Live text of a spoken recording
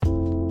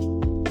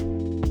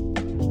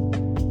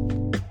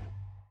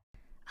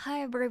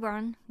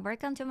everyone,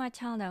 welcome to my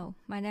channel.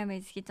 My name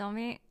is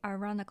Hitomi. I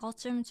run a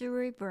costume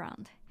jewelry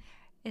brand.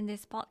 In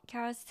this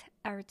podcast,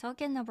 I'm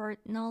talking about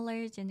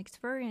knowledge and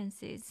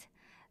experiences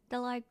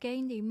that I've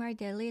gained in my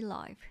daily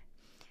life.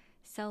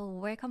 So,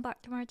 welcome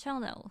back to my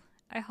channel.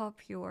 I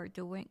hope you are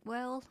doing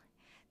well.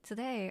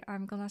 Today,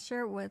 I'm gonna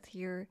share with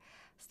you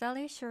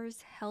study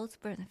shows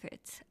health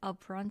benefits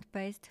of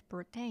plant-based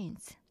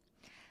proteins.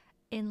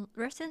 In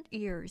recent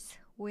years,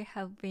 we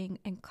have been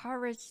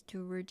encouraged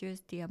to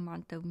reduce the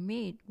amount of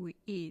meat we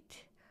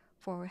eat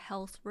for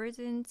health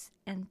reasons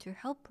and to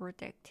help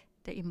protect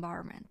the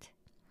environment.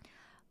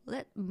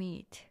 Red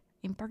meat,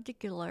 in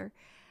particular,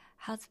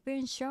 has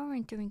been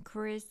shown to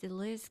increase the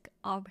risk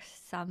of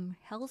some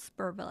health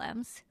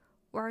problems,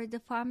 while the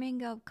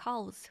farming of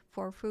cows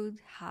for food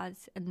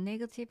has a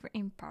negative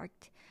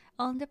impact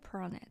on the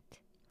planet.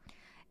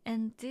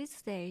 And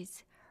these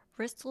days,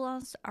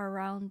 restaurants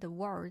around the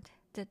world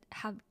that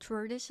have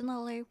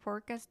traditionally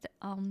focused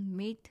on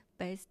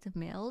meat-based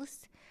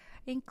meals,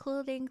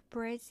 including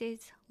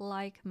places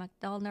like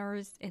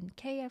McDonald's and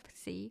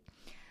KFC,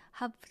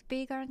 have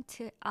begun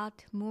to add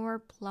more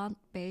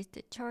plant-based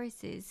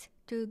choices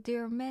to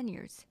their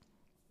menus.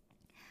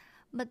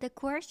 But the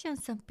question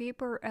some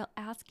people are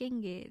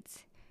asking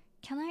is,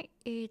 can I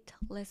eat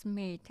less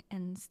meat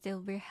and still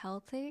be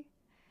healthy?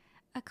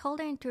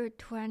 According to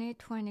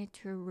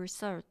 2022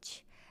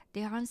 research,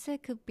 the answer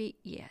could be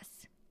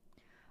yes.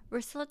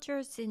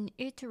 Researchers in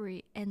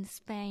Italy and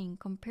Spain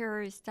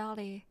compared a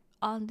study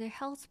on the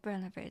health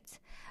benefits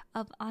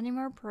of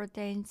animal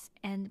proteins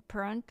and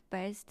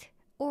plant-based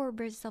or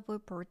vegetable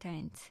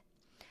proteins.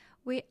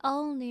 We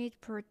all need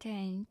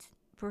protein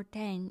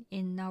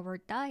in our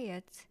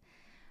diets,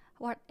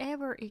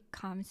 whatever it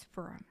comes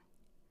from.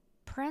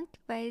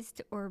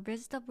 Plant-based or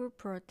vegetable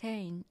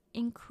protein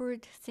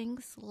include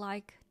things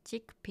like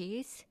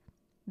chickpeas,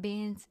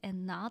 beans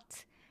and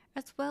nuts,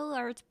 as well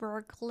as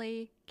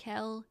broccoli,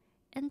 kale,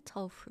 and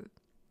tofu.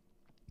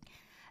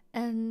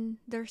 And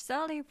the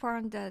study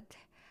found that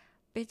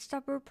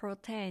vegetable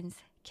proteins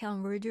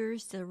can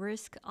reduce the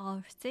risk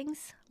of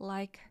things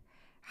like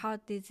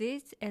heart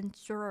disease and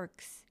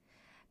strokes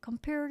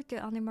compared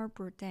to animal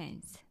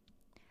proteins.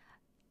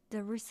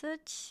 The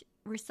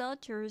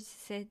researchers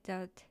said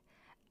that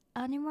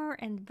animal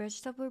and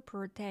vegetable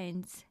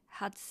proteins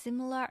had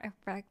similar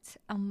effects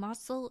on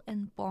muscle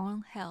and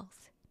bone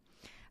health.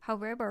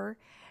 However,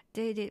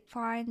 they did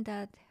find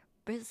that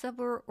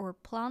vegetable or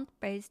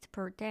plant-based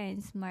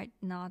proteins might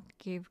not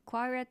give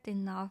quite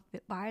enough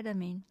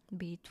vitamin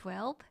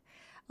B12,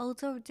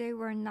 although they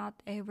were not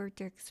able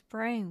to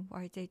explain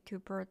why the two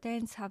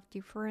proteins have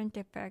different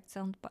effects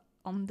on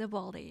the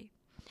body.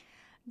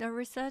 The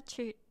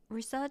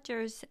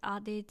researchers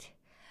added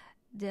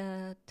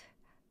that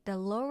the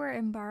lower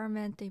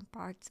environmental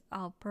impacts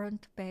of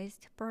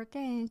plant-based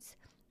proteins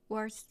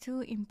was too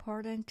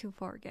important to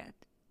forget.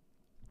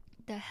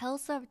 The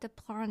health of the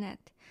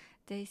planet,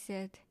 they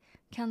said,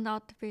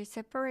 cannot be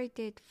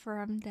separated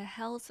from the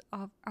health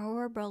of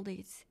our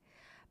bodies.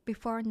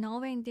 Before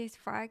knowing this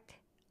fact,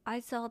 I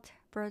thought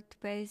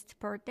plant-based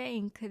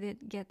protein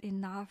couldn't get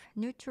enough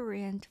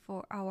nutrient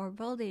for our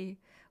body.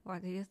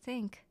 What do you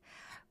think?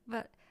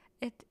 But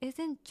it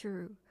isn't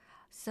true.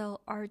 So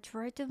I'll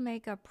try to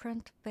make a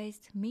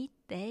plant-based meat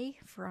day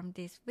from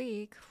this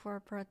week for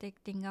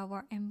protecting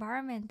our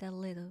environment a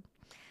little.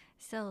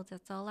 So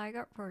that's all I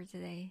got for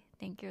today.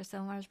 Thank you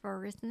so much for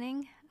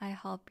listening. I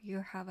hope you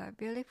have a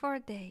beautiful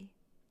day.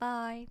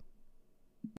 Bye.